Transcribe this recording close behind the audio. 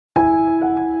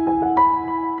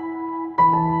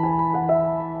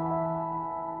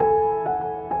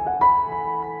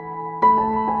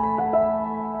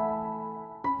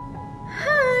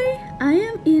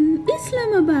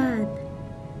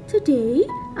Today,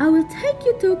 I will take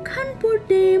you to Khanpur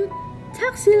Dam,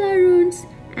 Taxila ruins,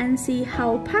 and see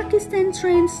how Pakistan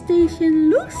train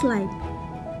station looks like.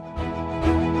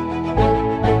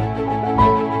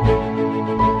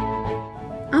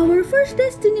 Our first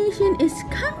destination is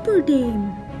Khanpur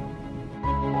Dam.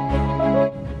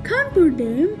 Khanpur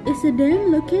Dam is a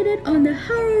dam located on the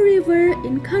Haro River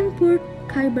in Khanpur,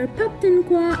 Khyber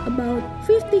Pakhtunkhwa, about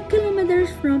 50 kilometers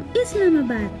from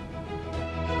Islamabad.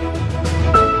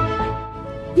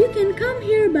 You can come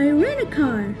here by rent a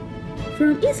car.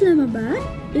 From Islamabad,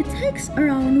 it takes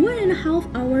around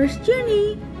 1.5 hours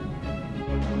journey.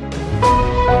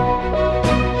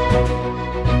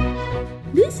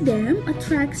 This dam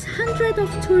attracts hundreds of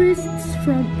tourists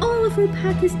from all over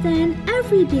Pakistan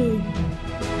every day.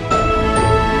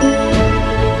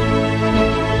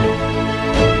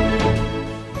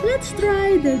 Let's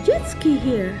try the jet ski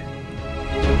here.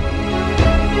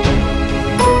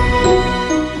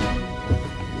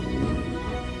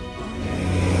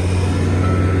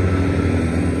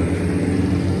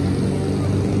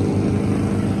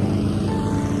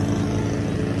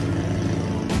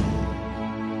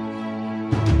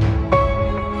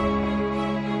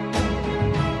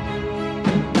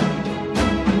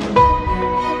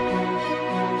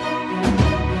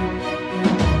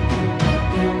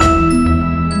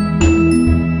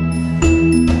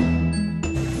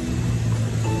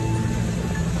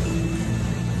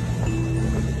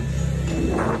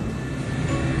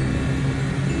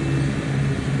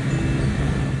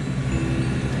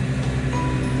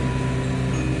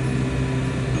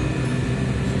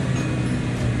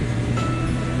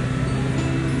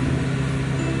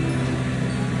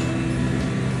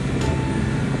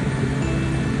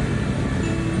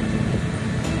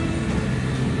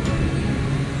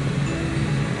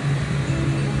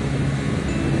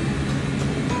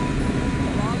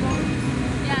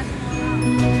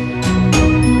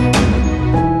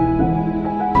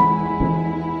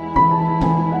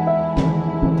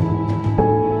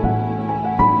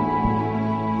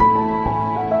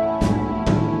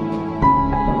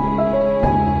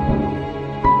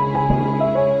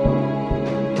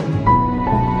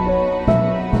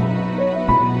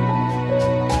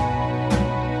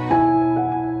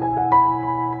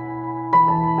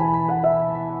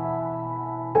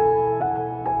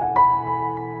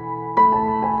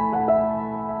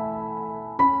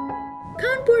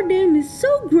 Khanpur Dam is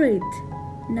so great.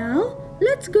 Now,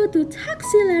 let's go to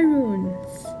Taxila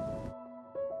ruins.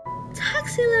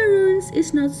 Taxila ruins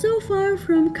is not so far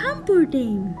from Khanpur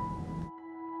Dam.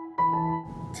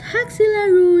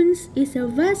 Taxila ruins is a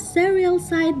vast burial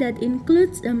site that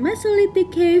includes a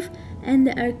Mesolithic cave and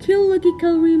the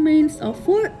archaeological remains of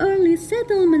 4 early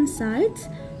settlement sites,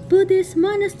 Buddhist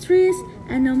monasteries,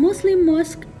 and a Muslim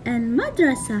mosque and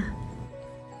madrasa.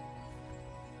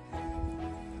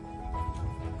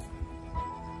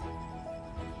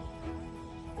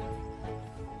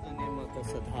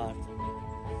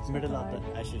 Middle of the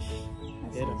ashes.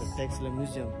 There are the Taxila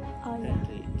Museum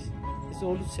entry. It's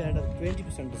also said of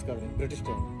 20% discovered in British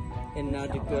time in the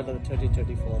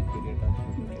 30-34 period of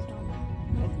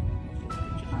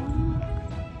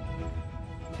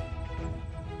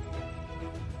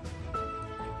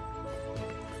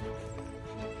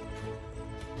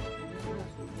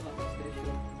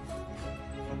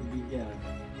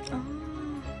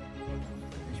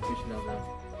especially of the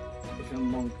different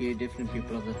monkey, different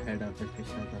people of the head of the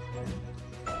fish of the head,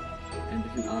 and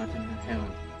different art in the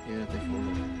heaven, here at the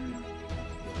shoulder.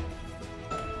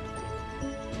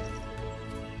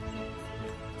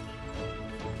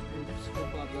 And this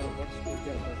group of the what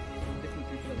sculpture of the different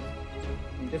people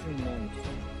in different months,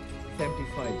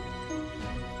 75,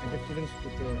 and the children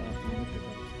sculpture of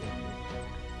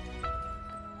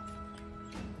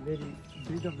very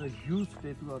big of the huge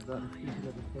statue of the people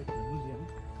of the Taxila Museum.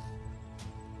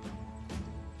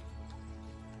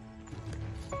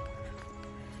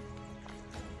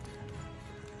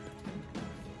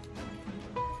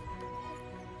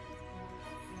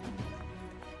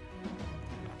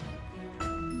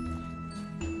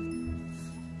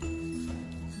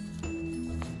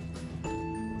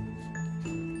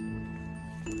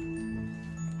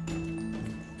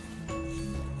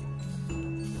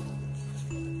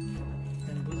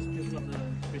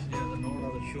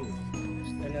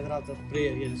 And other of the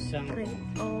prayer is sung.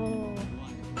 Oh.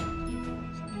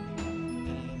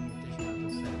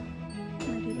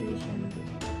 Meditation.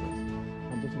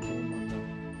 And this is the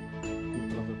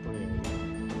people of the prayer.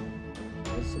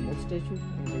 There's a small statue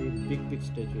and a big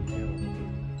statue here on the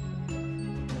field.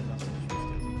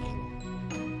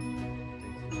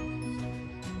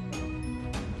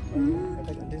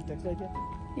 This is Taxila here.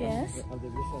 Yes. This is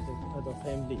the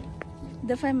family.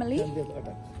 The family? Family of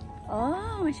Adam.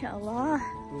 Oh, mashallah.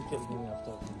 Two children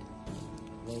after.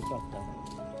 Wife after.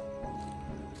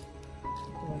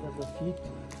 Another the feet.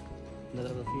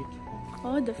 Another the feet.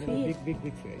 Oh, the feet. Big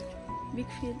feet. Big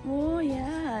feet. Oh,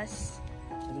 yes.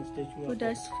 And the statue Who of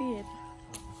does feet?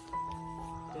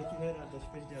 statue here at the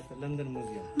special at the London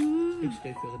Museum. Big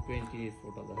statue of the 28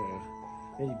 foot of the hair.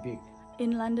 Very big.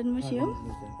 In London Museum? London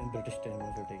Museum. And British time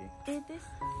also taking.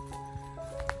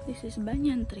 This is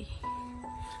banyan tree.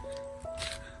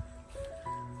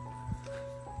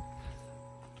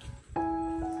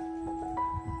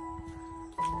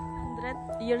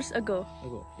 Years ago.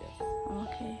 Yes.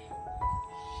 Okay.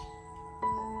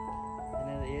 And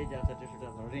at the age of the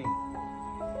ring.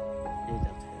 Age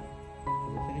of the hair. So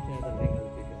the finishing of the ring is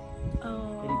the biggest. Oh.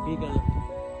 Very big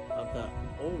of the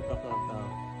old of the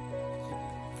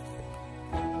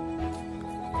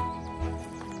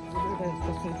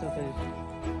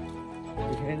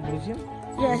hand museum.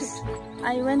 Yes,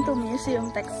 I went to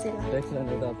Museum Taxila.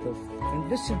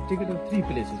 And this is ticket of 3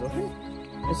 places, okay?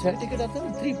 This had ticket of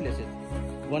 3 places.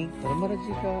 One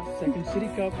Dharmaraji ka, second Sri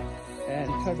Cup, and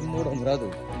third Mod Amrado.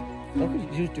 Okay,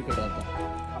 huge ticket of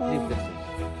 3 places.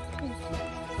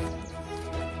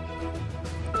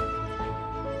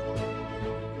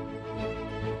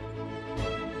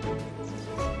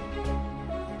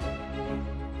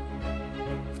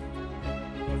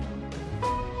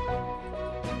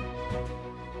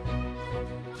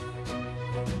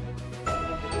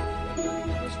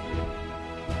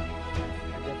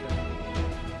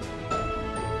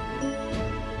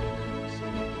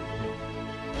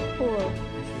 Cool.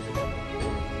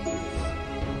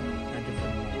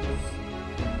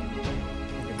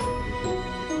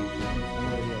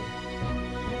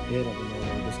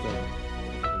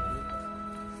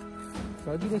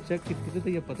 Raju को check कितने तो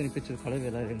ये पता नहीं picture खड़े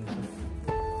वेला रहने से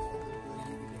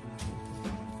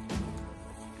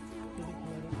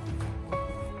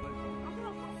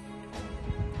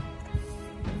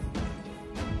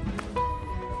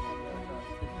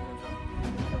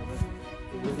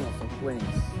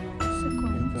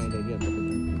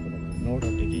Note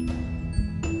of taking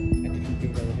and taking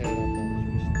things out of the hair of the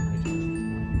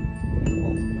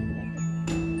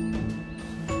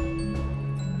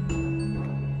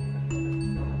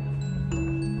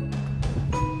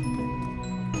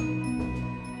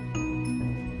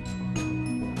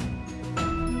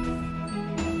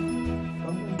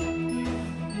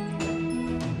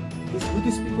These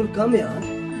Buddhist people come here.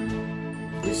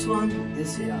 This one,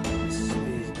 this here, this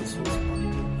one's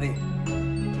rain.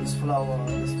 This flower,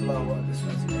 this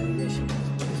one's irrigation.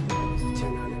 Buddhist people is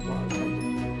China, Nepal,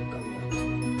 come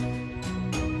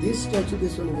here. This statue,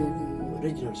 this one is the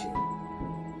original shape.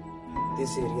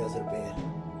 This area is bare.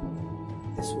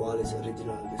 This wall is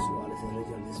original, this wall is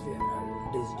original, this way. And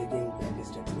it is digging back this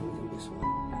statue from this one.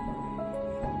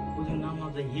 What's the name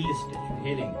of the hill statue?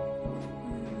 Healing.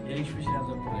 Healing special of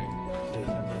the pride.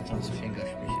 That's finger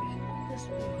special.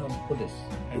 Buddhist.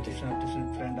 And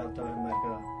different friend of the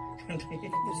America. This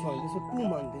one, this is 2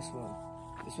 months, this one.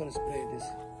 This one is spray, this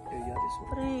area, this one.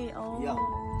 Pray. Oh. Yeah.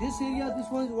 This area, this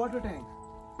one is water tank.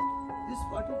 This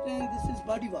water tank, this is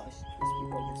body wash. This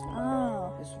people, this one. Ah.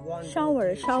 This one.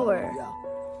 Shower, shower. Yeah.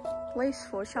 Place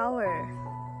for shower.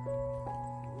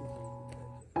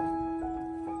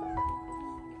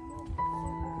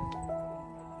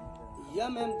 Yeah,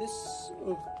 ma'am, this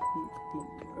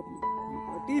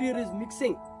material is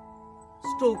mixing.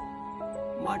 Stove.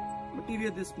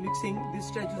 Material this mixing. This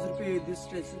statue is repaired, this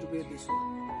statue is repaired, this one.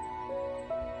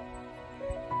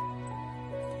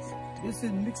 This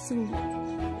is mixing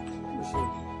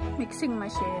machine. Mixing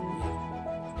machine.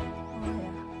 Oh,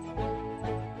 yeah.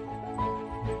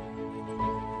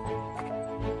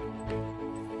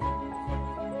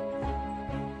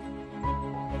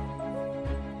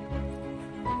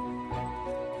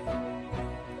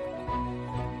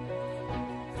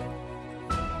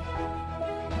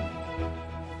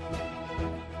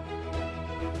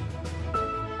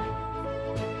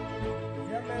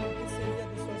 Yeah, ma'am, this area,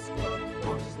 this one's cloth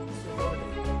wash. This is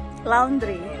water.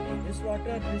 Laundry. This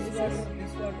water, this water,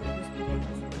 this water, this people,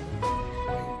 this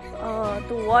water.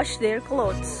 To wash their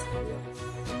clothes. For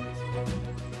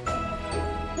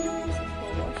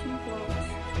washing clothes.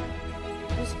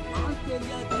 This plant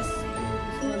area, this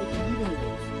one is living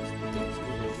rooms.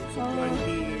 So Oh.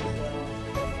 20,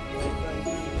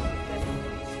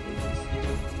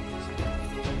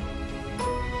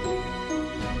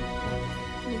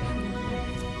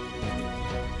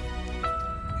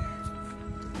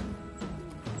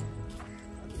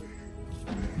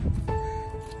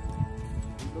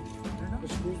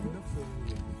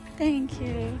 Thank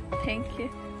you. Thank you.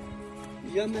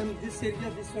 Yeah, ma'am. This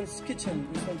area, this one's kitchen.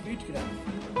 This one wheat ground.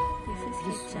 This is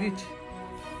This kitchen. wheat.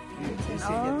 This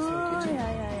area, this one Oh, kitchen.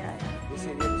 yeah. This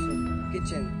area, this one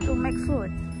kitchen. To make food.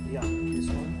 Yeah, this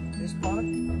one, this part,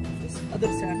 this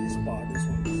other side, this part, this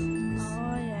one.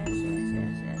 Oh, yes.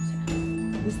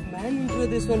 This man into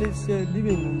this one is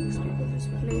living room. This people, this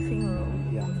one. Living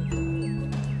room. Yeah.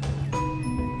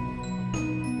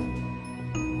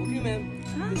 Okay, ma'am.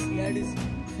 This lad is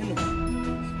finished.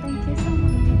 Thank you so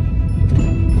much.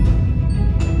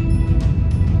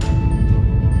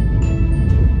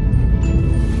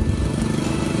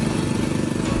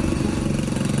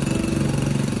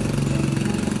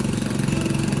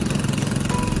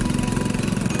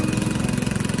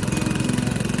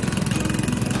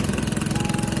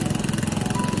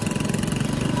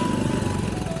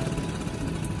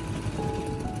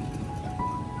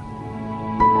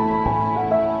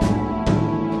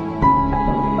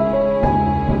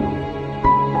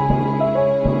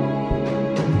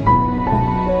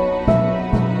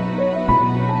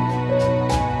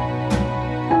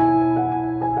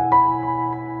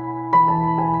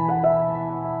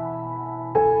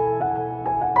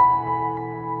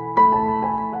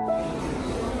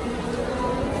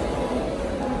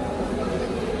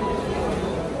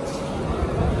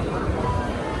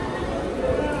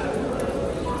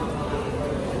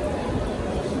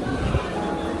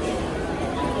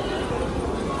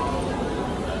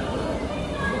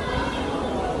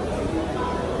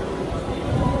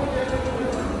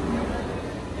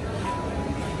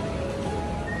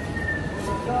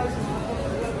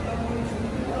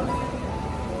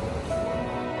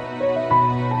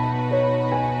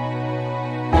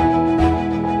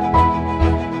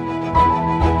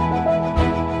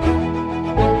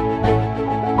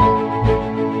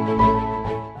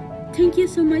 Thank you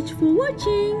so much for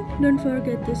watching. Don't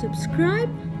forget to subscribe,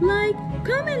 like,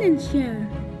 comment and share.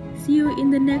 See you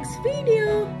in the next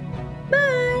video.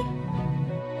 Bye!